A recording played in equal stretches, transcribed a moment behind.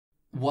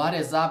What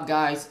is up,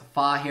 guys?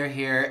 Fahir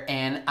here,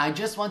 and I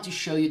just want to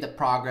show you the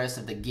progress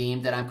of the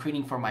game that I'm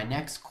creating for my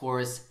next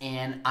course,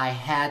 and I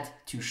had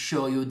to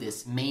show you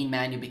this main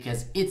menu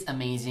because it's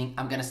amazing.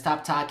 I'm gonna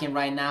stop talking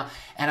right now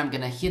and I'm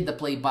gonna hit the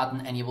play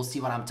button and you will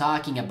see what I'm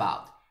talking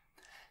about.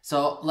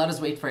 So let us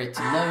wait for it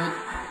to load,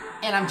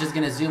 and I'm just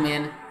gonna zoom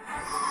in.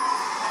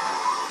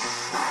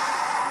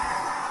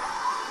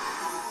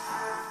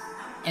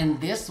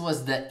 And this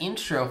was the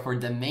intro for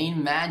the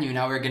main menu.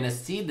 Now we're gonna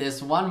see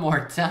this one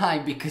more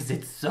time because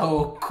it's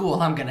so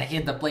cool. I'm gonna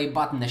hit the play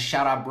button and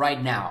shut up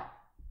right now.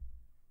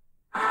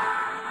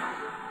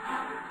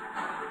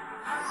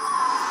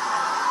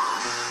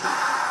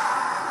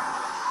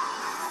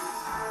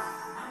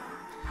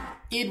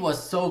 It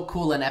was so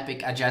cool and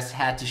epic, I just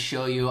had to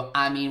show you.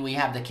 I mean, we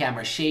have the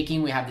camera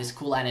shaking, we have this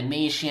cool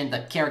animation,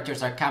 the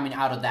characters are coming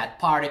out of that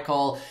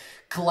particle,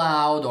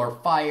 cloud or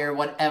fire,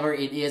 whatever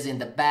it is in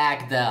the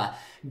back, the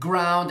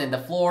ground and the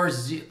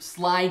floors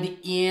slide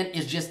in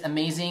is just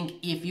amazing.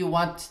 If you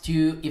want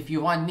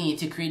me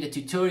to create a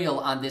tutorial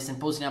on this and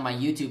post it on my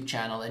YouTube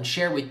channel and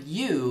share with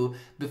you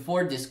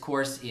before this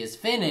course is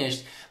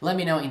finished, let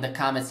me know in the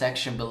comment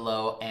section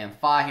below. And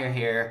Fahir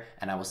here,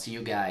 and I will see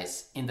you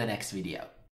guys in the next video.